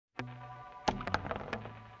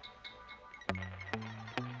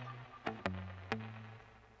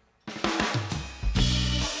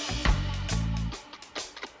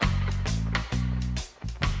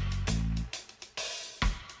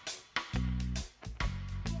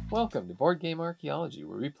Welcome to Board Game Archaeology,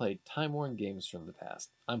 where we play time-worn games from the past.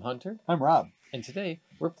 I'm Hunter. I'm Rob. And today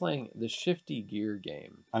we're playing the Shifty Gear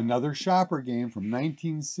game. Another Schaper game from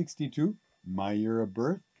 1962, my year of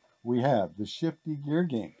birth. We have the Shifty Gear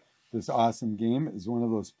game. This awesome game is one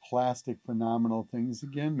of those plastic phenomenal things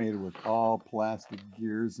again, made with all plastic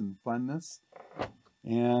gears and funness.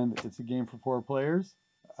 And it's a game for 4 players,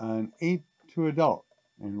 an 8 to adult.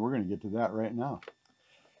 And we're going to get to that right now.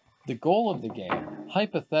 The goal of the game,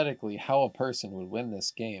 hypothetically how a person would win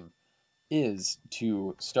this game, is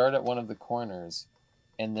to start at one of the corners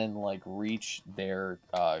and then like reach their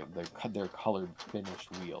colored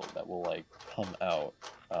finish wheel that will like come out.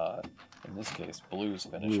 In this case, blue's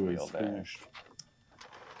finish wheel there.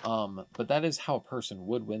 But that is how a person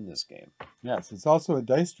would win this game. Yes, it's also a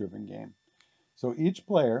dice-driven game. So each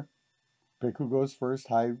player, pick who goes first,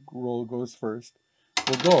 high roll goes first,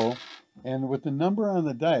 will go, and with the number on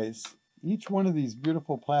the dice, each one of these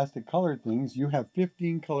beautiful plastic colored things, you have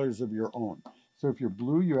 15 colors of your own. So if you're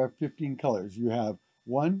blue, you have 15 colors. You have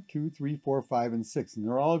 1, 2, 3, 4, 5, and 6, and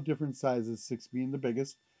they're all of different sizes, 6 being the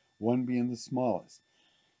biggest, 1 being the smallest.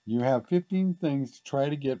 You have 15 things to try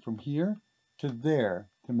to get from here to there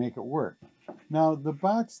to make it work. Now, the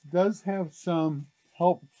box does have some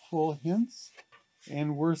helpful hints,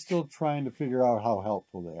 and we're still trying to figure out how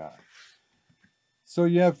helpful they are. So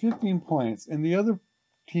you have 15 points, and the other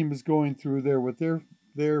team is going through there with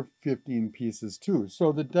their 15 pieces too.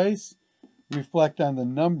 So the dice reflect on the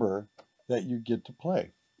number that you get to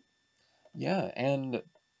play. Yeah, and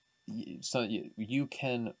so you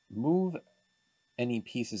can move any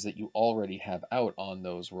pieces that you already have out on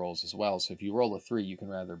those rolls as well. So if you roll a 3, you can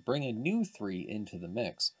rather bring a new 3 into the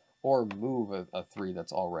mix or move a 3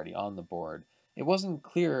 that's already on the board. It wasn't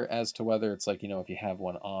clear as to whether it's like, if you have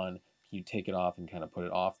one on, you take it off and kind of put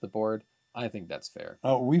it off the board. I think that's fair.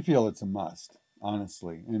 We feel it's a must,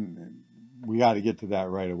 honestly, and we got to get to that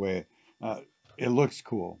right away. It looks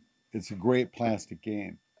cool. It's a great plastic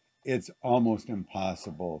game. It's almost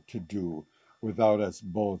impossible to do without us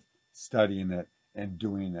both studying it and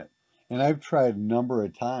doing it. And I've tried a number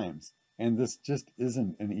of times, and this just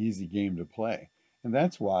isn't an easy game to play. And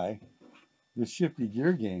that's why the Shifty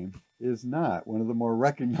Gear game is not one of the more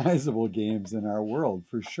recognizable games in our world,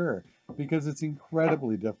 for sure, because it's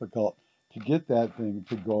incredibly difficult to get that thing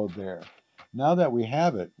to go there. Now that we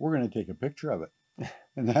have it, we're going to take a picture of it.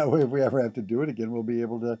 And that way, if we ever have to do it again, we'll be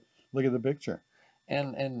able to look at the picture.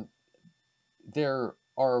 And there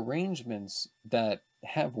are arrangements that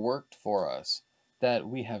have worked for us that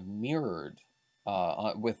we have mirrored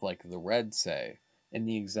with like the red, say, in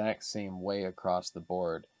the exact same way across the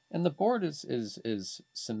board. And the board is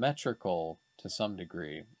symmetrical to some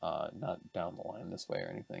degree, not down the line this way or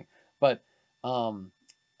anything. But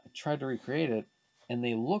I tried to recreate it, and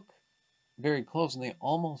they look very close, and they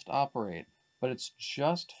almost operate, but it's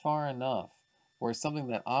just far enough where something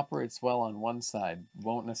that operates well on one side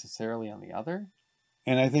won't necessarily on the other.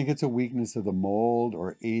 And I think it's a weakness of the mold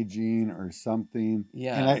or aging or something.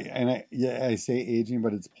 Yeah. I say aging,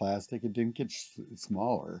 but it's plastic. It didn't get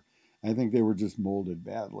smaller. I think they were just molded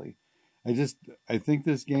badly. I think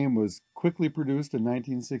this game was quickly produced in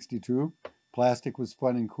 1962. Plastic was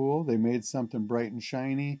fun and cool. They made something bright and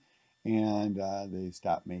shiny, and they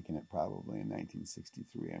stopped making it probably in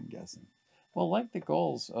 1963, I'm guessing. Well, like the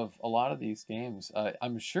goals of a lot of these games,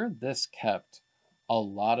 I'm sure this kept a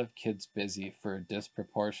lot of kids busy for a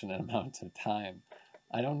disproportionate amount of time.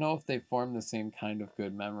 I don't know if they form the same kind of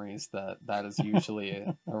good memories that is usually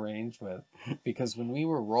arranged with, because when we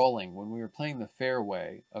were rolling, when we were playing the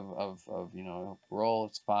fairway of roll,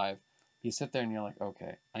 it's 5, you sit there and you're like,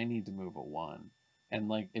 okay, I need to move a 1. And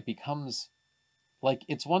like, it becomes like,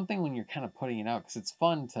 it's one thing when you're kind of putting it out, because it's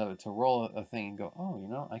fun to roll a thing and go,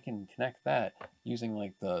 oh, I can connect that using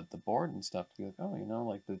like the board and stuff to be like, oh,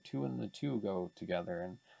 like the 2 and the 2 go together,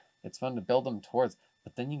 and it's fun to build them towards.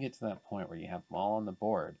 But then you get to that point where you have them all on the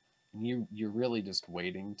board, and you're really just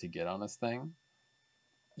waiting to get on this thing.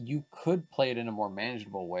 You could play it in a more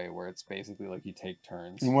manageable way where it's basically like you take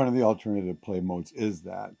turns. And one of the alternative play modes is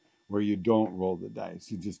that, where you don't roll the dice.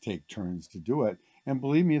 You just take turns to do it. And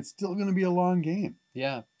believe me, it's still going to be a long game.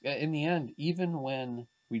 Yeah. In the end, even when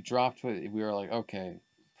we dropped it, we were like, okay,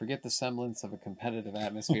 forget the semblance of a competitive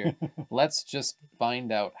atmosphere. Let's just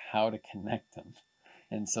find out how to connect them.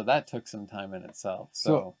 And so that took some time in itself.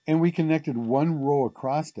 And we connected one row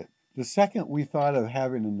across it. The second we thought of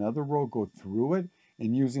having another row go through it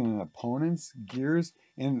and using an opponent's gears,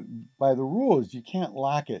 and by the rules, you can't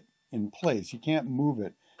lock it in place. You can't move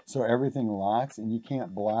it so everything locks, and you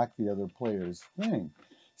can't block the other player's thing.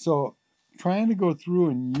 So trying to go through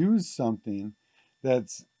and use something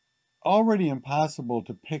that's already impossible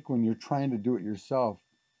to pick when you're trying to do it yourself,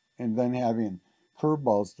 and then having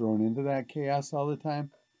curveballs thrown into that chaos all the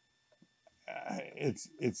time.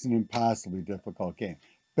 It's an impossibly difficult game.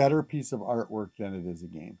 Better piece of artwork than it is a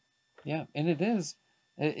game. Yeah, and it is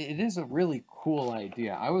a really cool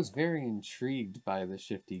idea. I was very intrigued by the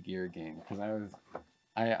Shifty Gear game because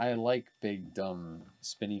I like big dumb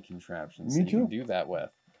spinny contraptions Me that you can too. do that with.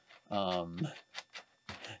 Um,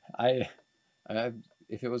 I, I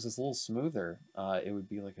if it was just a little smoother, it would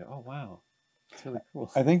be like, oh wow, it's really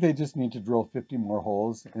cool. I think they just need to drill 50 more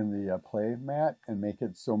holes in the play mat and make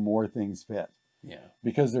it so more things fit. Yeah,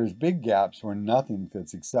 Because there's big gaps where nothing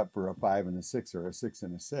fits except for a 5 and a 6 or a 6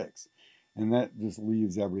 and a 6. And that just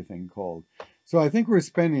leaves everything cold. So I think we're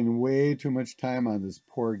spending way too much time on this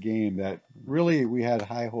poor game that really we had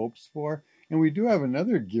high hopes for. And we do have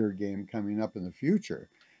another gear game coming up in the future.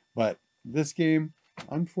 But this game,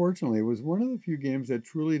 unfortunately, was one of the few games that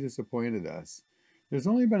truly disappointed us. There's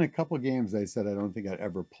only been a couple games I said I don't think I'd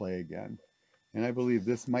ever play again. And I believe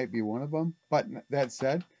this might be one of them. But that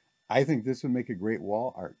said, I think this would make a great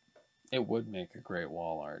wall art. it would make a great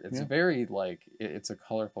wall art. It's Yeah. very like it's a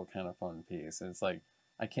colorful kind of fun piece. It's like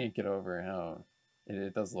I can't get over how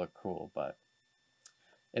it does look cool, but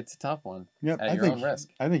it's a tough one Yep, at your own risk.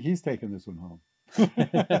 I think he's taking this one home.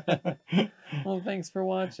 Well, thanks for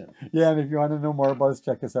watching. Yeah, and if you want to know more about us,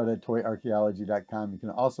 check us out at toyarchaeology.com. You can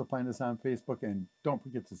also find us on Facebook, and don't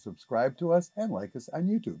forget to subscribe to us and like us on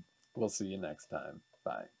YouTube. We'll see you next time.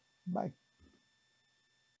 Bye. Bye.